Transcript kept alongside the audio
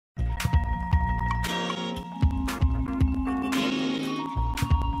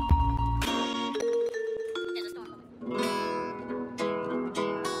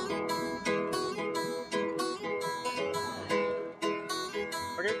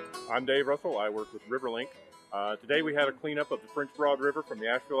I'm Dave Russell. I work with RiverLink. Today we had a cleanup of the French Broad River from the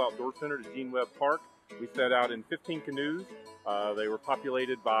Asheville Outdoor Center to Gene Webb Park. We set out in 15 canoes. They were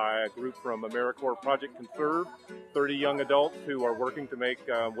populated by a group from AmeriCorps Project Conserve, 30 young adults who are working to make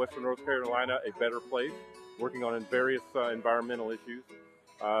Western North Carolina a better place, working on various environmental issues.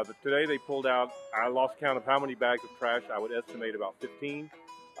 But today they pulled out, I lost count of how many bags of trash, I would estimate about 15.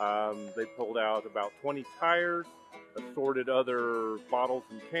 They pulled out about 20 tires, assorted other bottles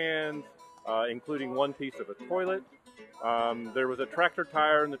and cans, including one piece of a toilet. There was a tractor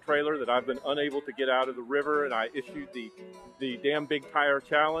tire in the trailer that I've been unable to get out of the river, and I issued the damn big tire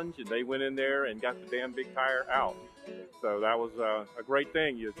challenge, and they went in there and got the damn big tire out. So that was a great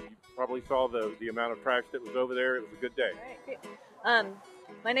thing. You probably saw the amount of trash that was over there. It was a good day. All right,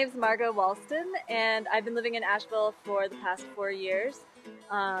 my name is Margot Walston, and I've been living in Asheville for the past 4 years.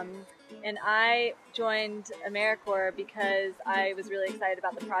 And I joined AmeriCorps because I was really excited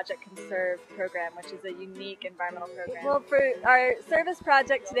about the Project Conserve program, which is a unique environmental program. Well, for our service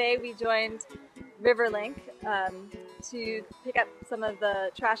project today, we joined RiverLink to pick up some of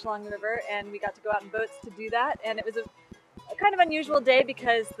the trash along the river, and we got to go out in boats to do that. And it was a kind of unusual day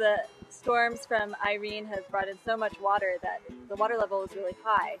because the storms from Irene have brought in so much water that the water level was really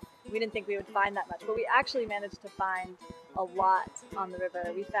high. We didn't think we would find that much, but we actually managed to find a lot on the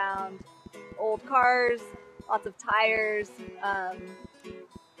river. We found old cars, lots of tires,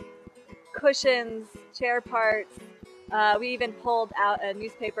 cushions, chair parts. We even pulled out a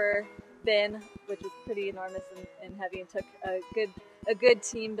newspaper bin, which was pretty enormous and heavy, and took a good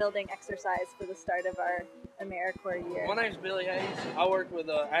team building exercise for the start of our AmeriCorps year. My name's Billy Hayes. I work with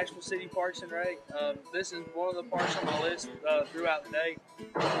Asheville City Parks and Rec. This is one of the parks on my list throughout the day.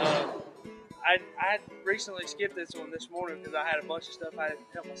 I recently skipped this one this morning because I had a bunch of stuff I had to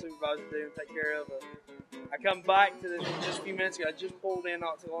help my supervisor do and take care of. I come back to this just a few minutes ago. I just pulled in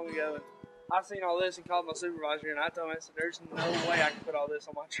not too long ago, and I seen all this and called my supervisor, and I told him, I said, there's no way I can put all this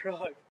on my truck.